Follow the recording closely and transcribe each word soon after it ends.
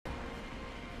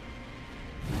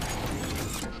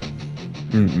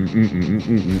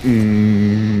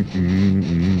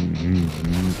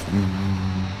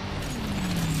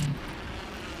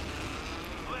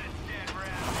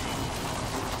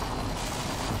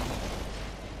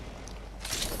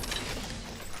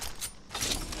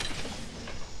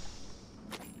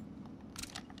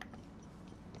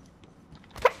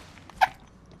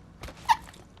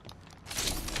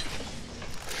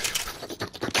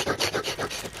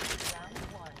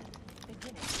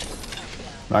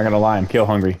Not gonna lie, I'm kill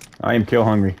hungry. I am kill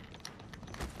hungry.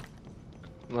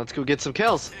 Let's go get some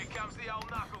kills.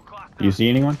 Do you see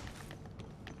anyone?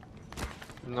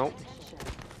 Nope.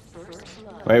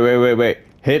 Wait.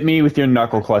 Hit me with your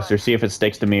knuckle cluster. See if it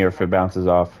sticks to me or if it bounces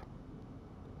off.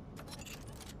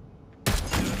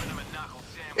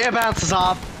 It bounces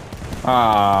off.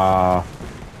 Ah.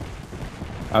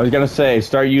 I was gonna say,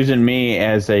 start using me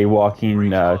as a walking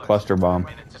cluster bomb.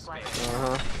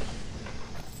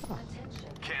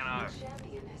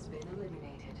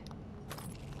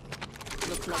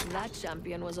 Looks like that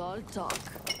champion was all talk.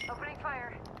 Opening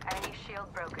fire. Enemy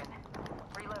shield broken.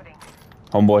 Reloading.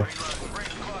 Homeboy.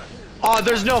 Oh,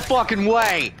 there's no fucking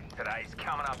way. Today's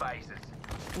coming up aces.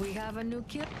 We have a new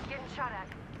kill. Getting shot at.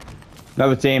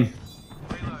 Another team.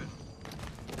 Reload.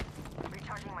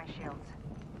 Recharging my shields.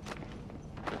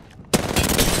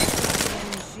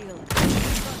 Shield.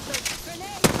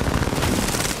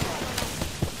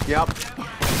 Yep.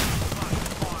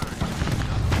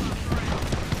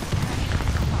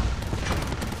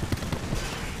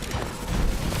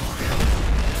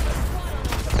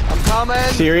 I'm coming.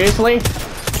 Seriously?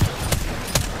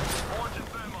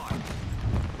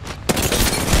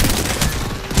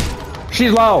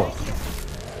 She's low.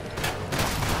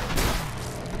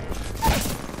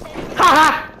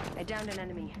 Haha! I downed an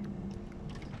enemy.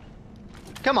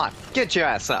 Come on, get your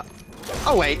ass up.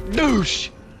 Oh wait, douche.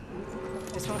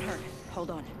 This won't hurt.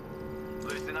 Hold on.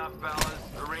 Listen up, fellas.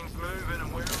 The ring's moving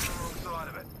and we're on the wrong side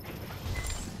of it.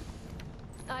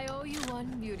 I owe you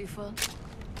one, beautiful.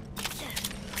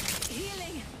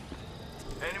 Healing.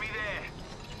 Enemy there.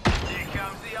 Here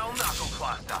comes the old knuckle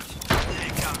cluster.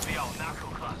 Here comes the old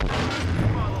knuckle cluster.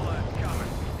 Follow alert's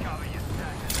coming. Cover your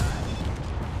stash.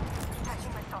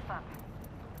 Patching myself up.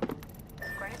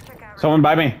 Greatest trick out. Someone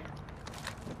by me.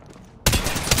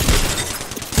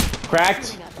 Cracked.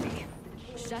 Shooting at me.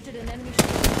 Shattered an enemy.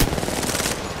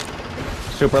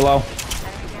 Super low.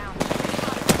 Enemy down.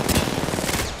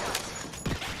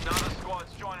 Another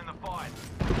squad's joining the fight.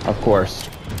 Of course.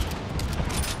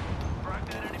 Broke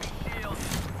that enemy shield.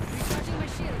 Recharging my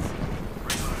shields.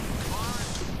 Reload.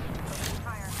 Opening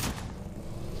fire.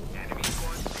 Enemy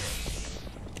squad dead.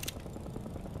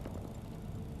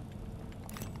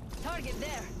 Target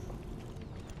there.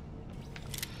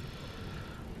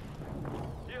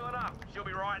 Healing up. She'll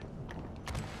be right.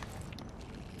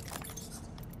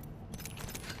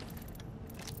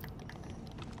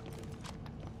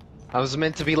 I was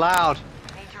meant to be loud, Need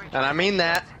to recharge and I mean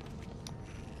that.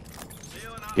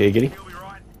 Healing up. Giggity. She'll be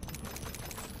right.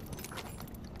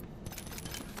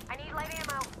 I need light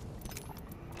ammo.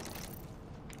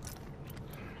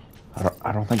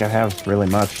 I don't think I have really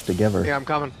much to give her. Yeah, I'm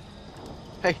coming.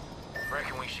 Hey,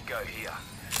 Reckon we should go here.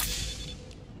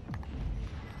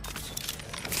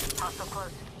 Hostile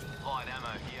close. Light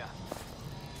ammo here.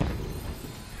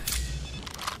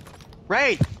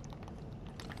 Raid.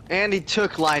 And he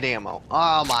took light ammo.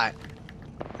 Oh my.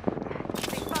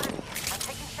 They spotted me. I'm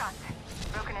taking shots.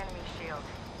 Broken enemy shield.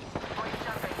 Boys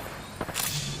jumping.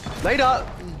 Laid up.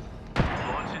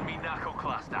 Launching me knuckle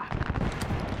cluster.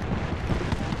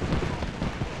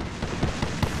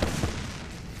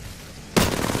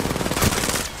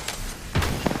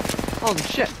 Holy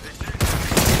shit.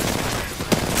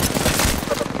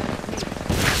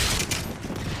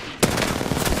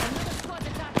 Another squad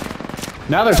attacking.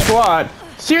 Another squad.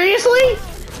 Seriously?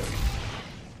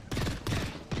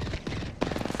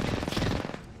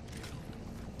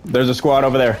 There's a squad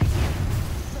over there.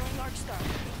 Throwing Arc Star.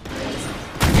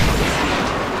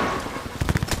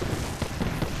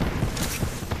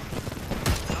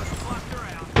 Knuckle cluster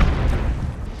out.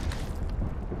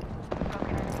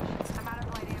 Broken enemy. I'm out of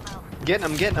light ammo. Getting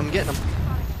him, getting him, getting him. Spotted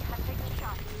me. I'm taking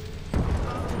shots.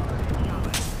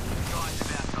 Guys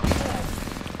about to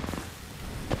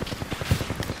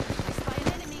I spy an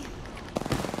enemy.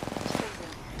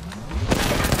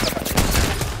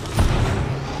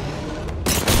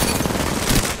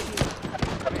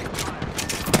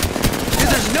 Dude,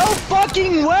 there's no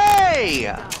fucking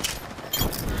way!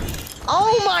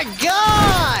 Oh my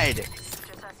god!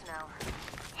 Just us now.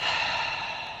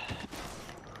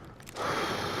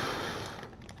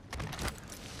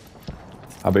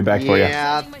 I'll be back for you.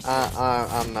 Yeah,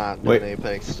 I'm not doing Wait.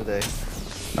 Apex today.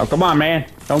 Oh, come on, man.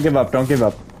 Don't give up. Don't give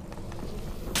up.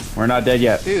 We're not dead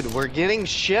yet. Dude, we're getting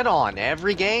shit on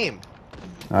every game.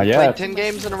 Not Played yet. 10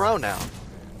 games in a row now.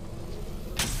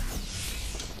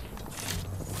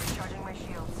 Recharging my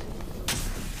shields.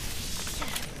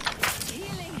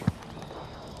 Healing.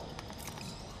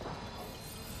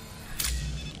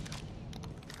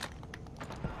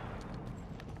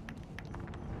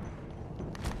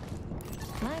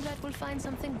 My blood will find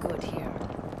something good here.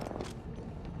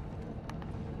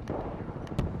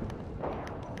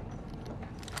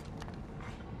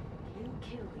 New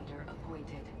kill leader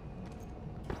appointed.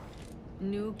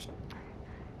 New.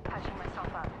 Patching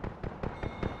myself up.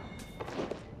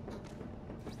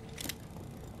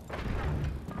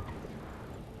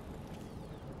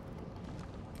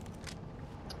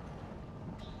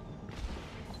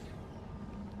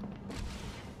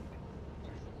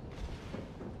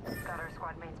 Got our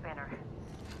squad mate's banner.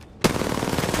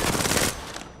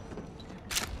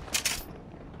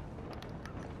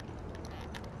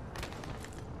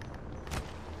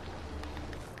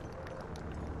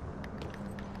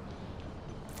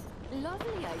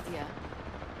 Lovely idea.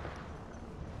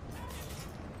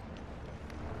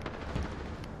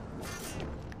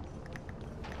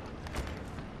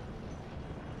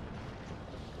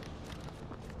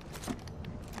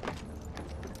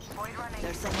 Void running.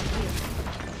 There's someone here.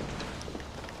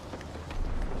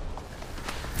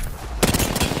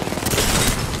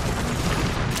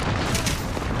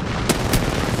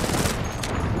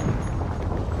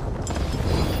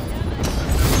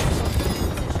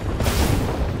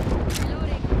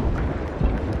 Reloading.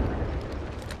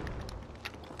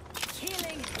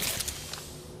 Healing.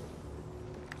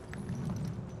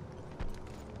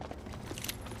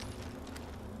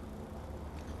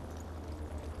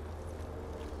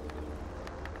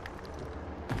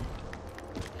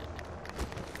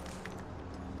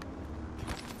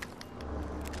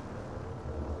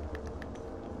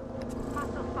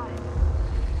 Hostile spotted.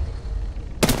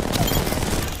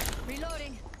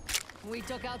 Reloading. We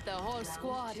took out the whole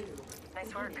squad.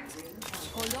 Nice work.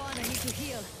 Hold on, I need to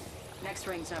heal. Next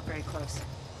ring's not very close.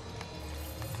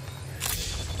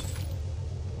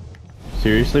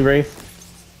 Seriously, Wraith?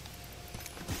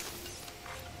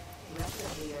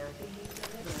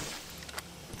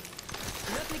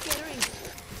 Replicator in.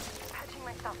 Patching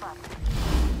myself up.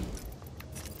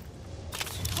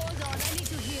 Hold on, I need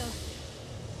to heal.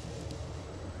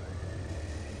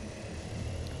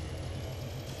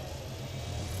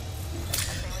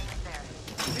 Assailing is there.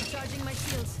 Recharging my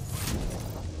shields.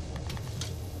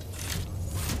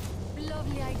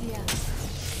 Lovely idea.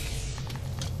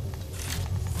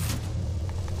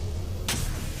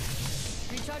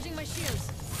 Recharging my shields.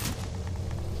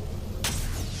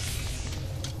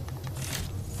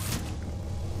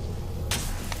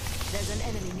 There's an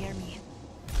enemy near me.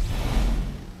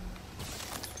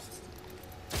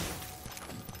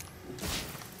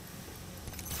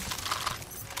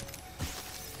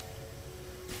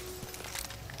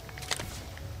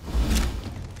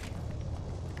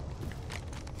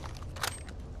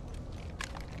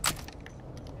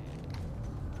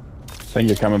 Think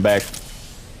you're coming back.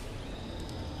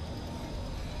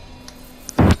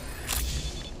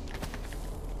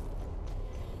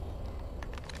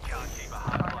 Can't keep a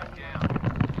hard light down.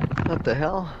 What the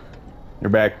hell? You're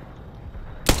back.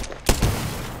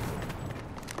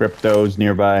 Crypto's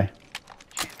nearby.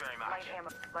 Cheers very much.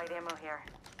 Light ammo here.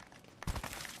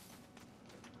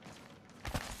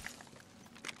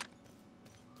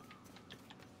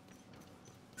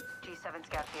 G7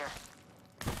 scout here.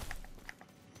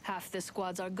 Half the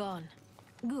squads are gone.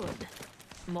 Good.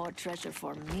 More treasure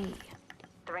for me.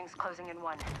 The ring's closing in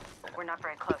 1. We're not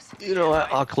very close. You know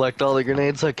what? I'll collect all the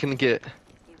grenades I can get.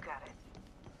 You got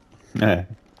it.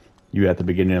 You at the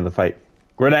beginning of the fight.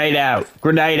 Grenade out!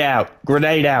 Grenade out!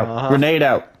 Grenade out! Uh-huh. Grenade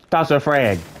out! Toss a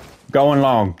frag. Going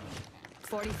long.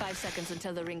 45 seconds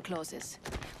until the ring closes.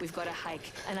 We've got a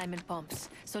hike, and I'm in pumps.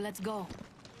 So let's go.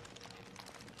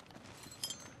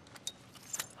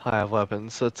 I have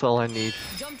weapons. That's all I need.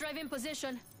 Jump drive in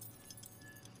position.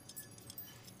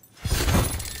 Loot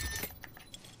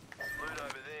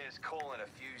over there is calling a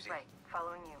fusey. Right,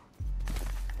 following you.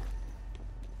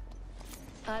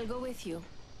 I'll go with you.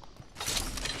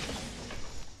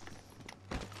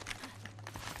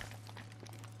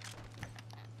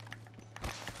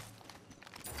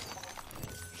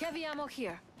 Heavy ammo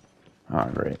here. Oh,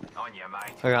 great. On you,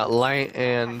 mate. I got light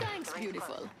and Thanks,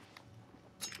 beautiful.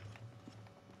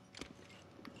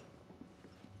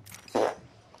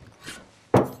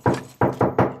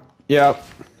 Yep.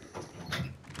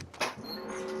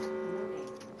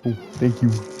 Oh, thank you.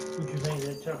 What do you think of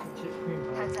that chocolate chip cream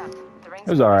pie? Heads up. The ring's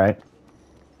It was alright.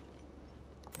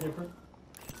 different?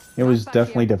 It was Back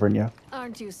definitely here. different, yeah.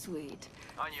 Aren't you sweet?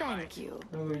 On your way. Thank you.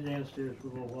 I'm going downstairs for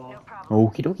a little while. No problem.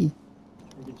 Okie dokie.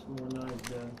 And get some more knives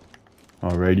done.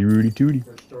 Alrighty, Rudy Tooty.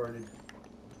 Or started.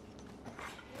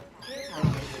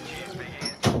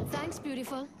 Thanks,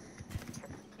 beautiful.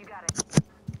 You got it.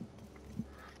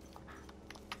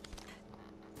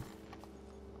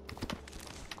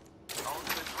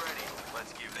 Ultimate's ready.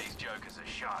 Let's give these jokers a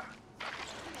show.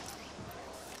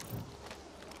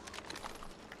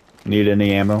 Need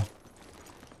any ammo?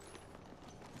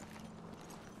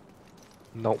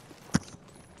 Nope.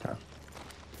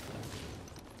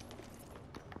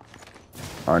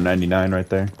 R99 right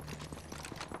there.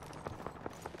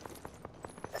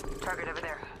 Target over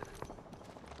there.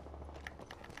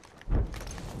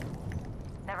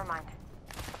 Never mind.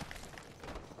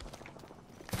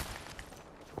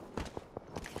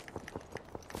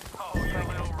 Oh, you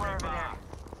little Over ripper. there.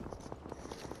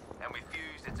 And with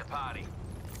Fused, it's a party.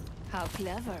 How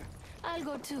clever. I'll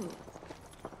go too.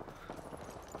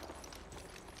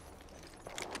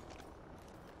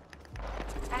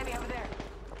 Enemy over there.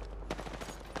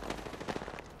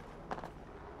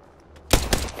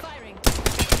 Firing.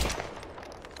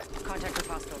 Contact with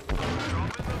hostile.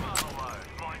 Dropping the muzzle load.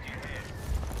 Mind you hit.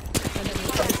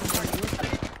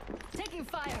 Taking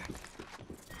fire.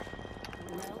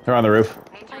 They're on the roof.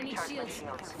 Need to I need recharge my shields.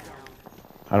 shields.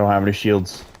 I don't have any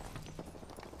shields.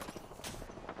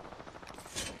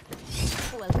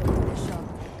 Welcome to the shop.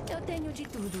 Eu tenho de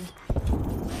tudo.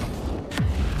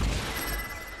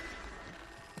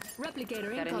 Replicator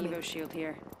Got an incoming. Evo shield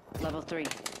here. Level 3.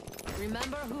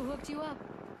 Remember who hooked you up?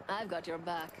 I've got your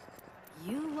back.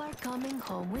 You are coming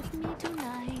home with me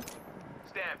tonight.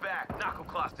 Stand back. Knuckle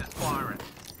cluster's firing.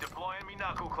 Deploying me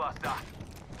knuckle cluster.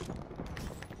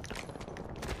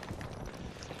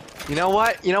 You know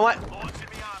what? You know what? Launching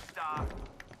me Arcstar.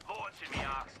 Launching me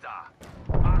Arcstar.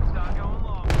 Arcstar going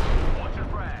long. Watch a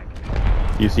frag.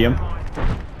 You see him?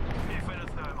 Infinite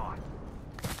thermite.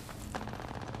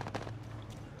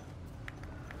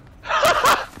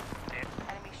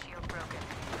 Enemy shield broken.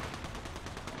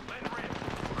 Let rip.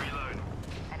 Reload.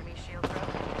 Enemy shield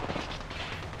broken.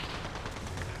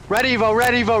 Red Evo,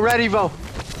 Red Evo, Red Evo.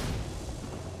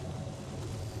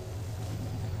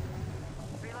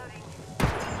 Reloading.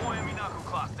 Deploying me knuckle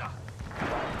cluster.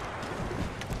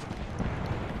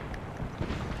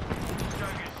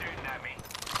 Joker's shooting at me.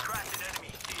 Crashing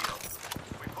enemy shield.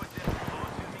 We put this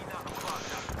launching me knuckle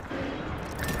cluster.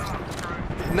 Oh,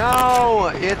 screw.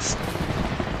 No, it's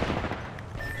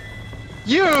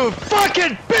you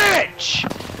fucking bitch!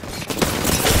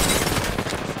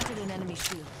 Shattered an enemy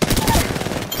shield.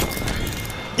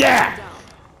 Yeah! Down.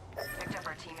 Picked up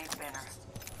our teammate's banner.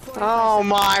 45 Oh seconds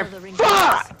my until the ring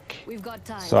fuck! closes. We've got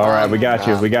time. It's alright, we got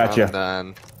you, we got you. I'm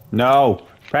done. No!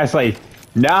 Presley!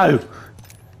 No!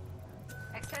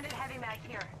 Extended heavy mag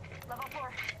here. Level 4.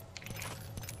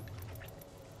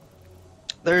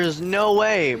 There's no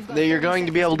way We've got that you're 30 going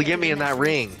to be seconds able to to get get to me the in that next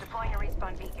ring. Deploying a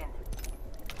respawn beacon.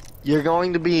 You're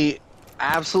going to be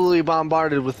absolutely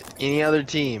bombarded with any other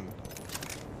team.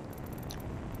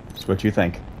 That's what you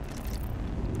think.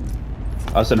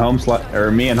 Us and Home Slice, or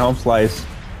me and Home Slice,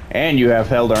 and you have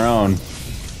held our own.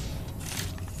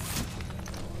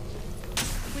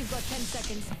 We've got 10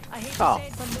 seconds. I hate Oh. to say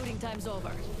it, but looting time's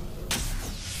over.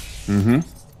 Mm-hmm.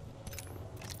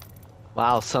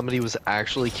 Wow, somebody was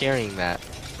actually carrying that.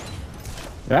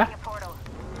 Yeah? A portal.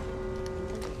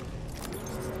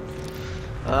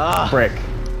 Ah, Frick.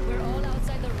 We're all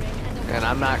outside the ring, and and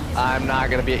I'm not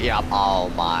gonna be. Yeah. Oh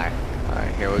my. All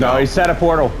right, here we No, go. he set a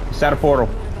portal. He set a portal.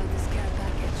 What about this care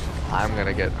package? I'm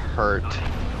gonna get hurt.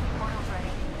 Portal's ready.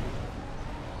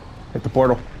 Hit the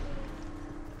portal.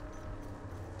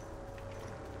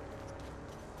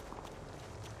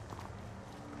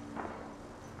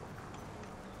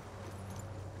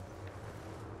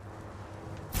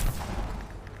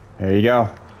 There you go.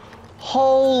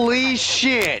 Holy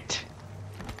shit!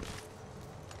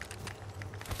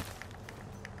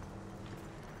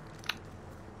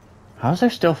 How's there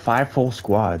still 5 full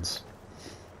squads?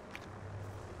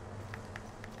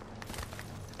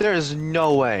 There's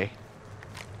no way.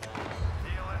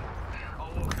 Healing.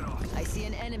 I'll walk it off. I see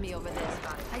an enemy over there.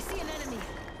 I see an enemy.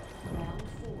 Round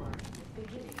 4.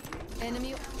 Beginning.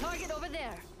 Enemy target over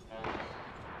there.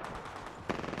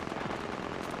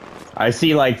 I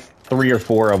see like 3 or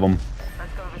 4 of them.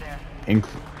 Let's go over there.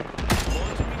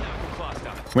 Launching me knuckle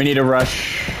cluster. We need to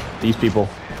rush these people.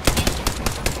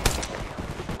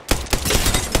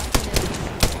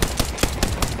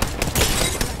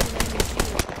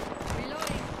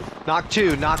 Reloading. Knock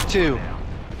two. Knock two.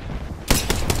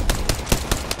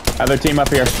 Other team up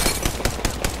here.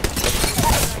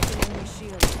 Enemy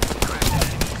shield.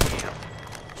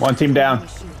 One team down.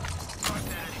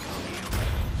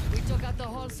 We took out the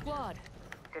whole squad.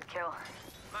 Good kill.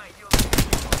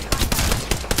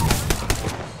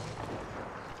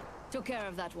 Took care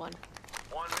of that one.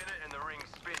 1 minute and the ring's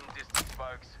spitting distance,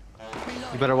 folks.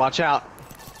 You better watch out.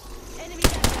 Enemy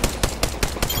down.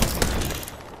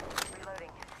 Reloading.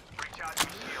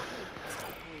 Recharging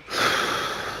shield.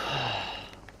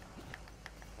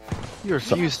 You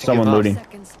refuse to someone give up. looting.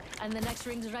 Seconds, and the next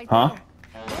ring's right Huh? there.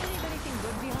 Don't leave anything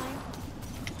good behind.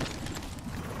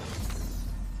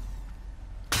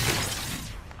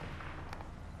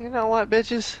 You know what,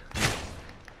 bitches?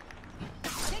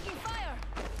 Taking fire.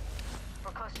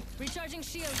 We're close. Recharging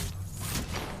shields.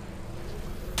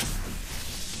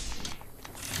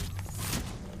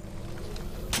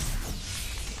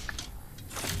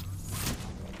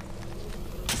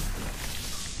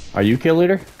 Are you kill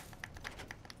leader?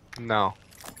 No.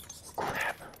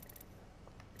 Crap.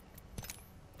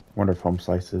 Wonder if home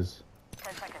slices.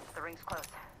 10 seconds. The ring's close.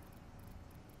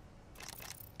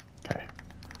 Okay.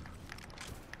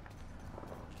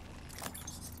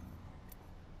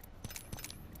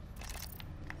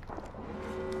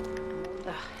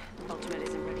 Ugh, ultimate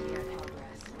isn't ready yet.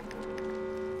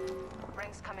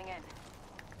 Ring's coming in.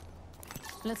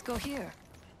 Let's go here.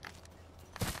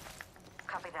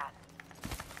 Copy that.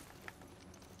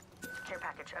 Care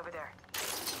package over there.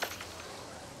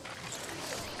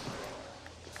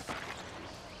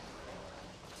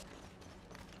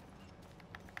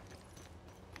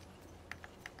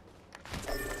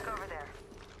 Let's go over there.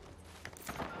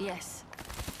 Yes.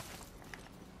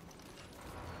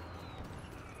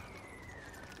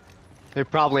 They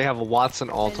probably have a Watson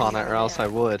ult on it, or else I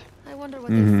would. I wonder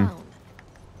what they found.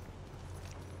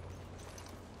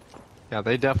 Yeah,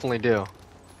 they definitely do.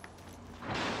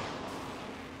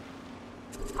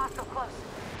 Hostile close.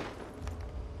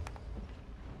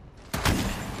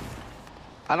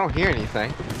 I don't hear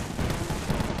anything. Enemy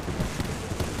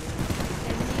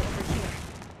over here.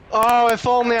 Oh, if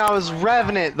only I was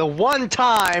Revenant the one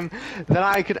time that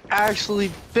I could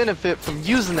actually benefit from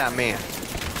using that man.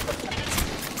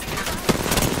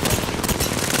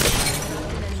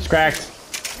 It's cracked.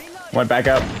 Went back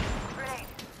up. Grenade.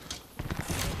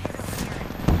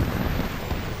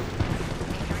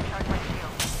 Need to recharge my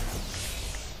shield.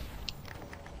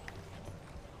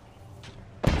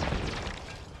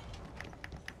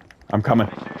 I'm coming.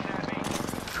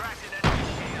 Cracked an enemy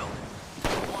shield.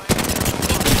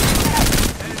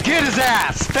 Get his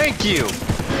ass! Thank you!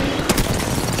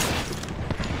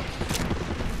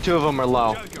 Two of them are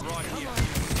low. Joker right here.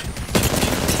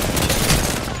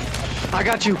 I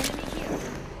got you. I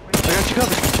got you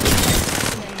covered.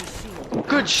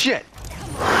 Good shit.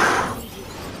 That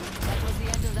was the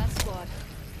end of that squad.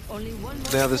 Only one more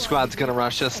The other squad squad's gonna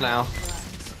rush us now.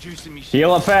 Juicing me shield.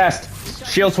 Heal up fast.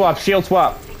 Shield swap. Shield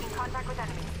swap. Making contact with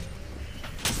enemy.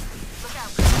 Look out.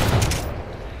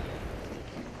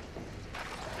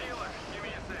 Healer, give me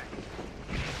a sec.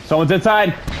 Someone's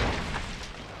inside.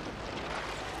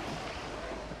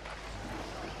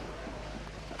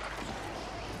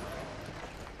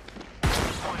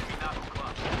 Find me knuckle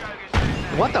club. Go get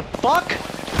shit. What the fuck?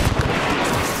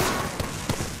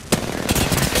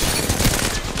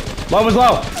 Low was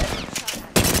low.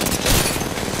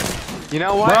 You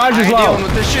know what? Mirage I is ain't low. dealing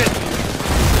with this shit.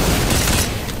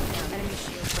 enemy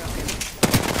shield broken.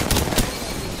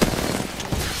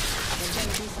 There's gonna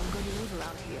be some good loot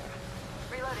around here.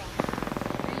 Reloading.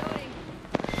 Reloading.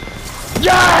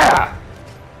 Yeah!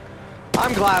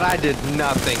 I'm glad I did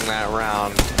nothing that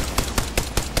round.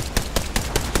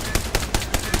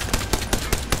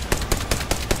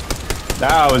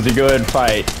 That was a good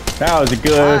fight. That was a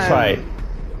good fight.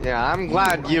 Yeah, I'm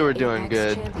glad you were doing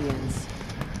good. Champions.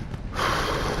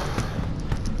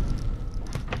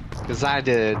 Because I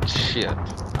did shit.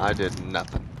 I did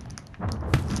nothing.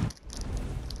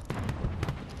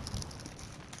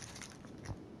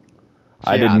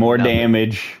 I Yeah, did more nothing.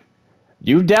 damage.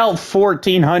 You dealt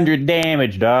 1,400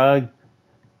 damage, dog.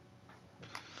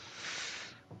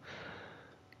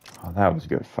 Oh, that was a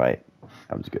good fight.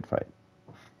 That was a good fight.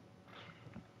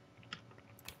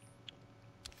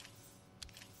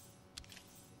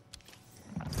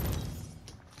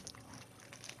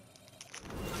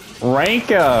 Rank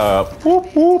up. Whoop,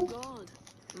 whoop. Gold.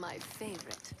 My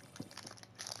favorite.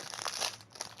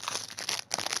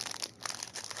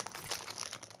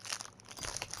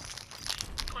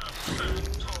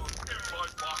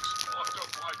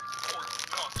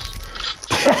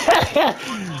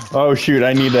 Oh shoot,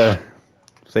 I need to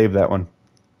save that one.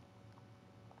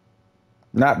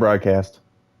 Not broadcast.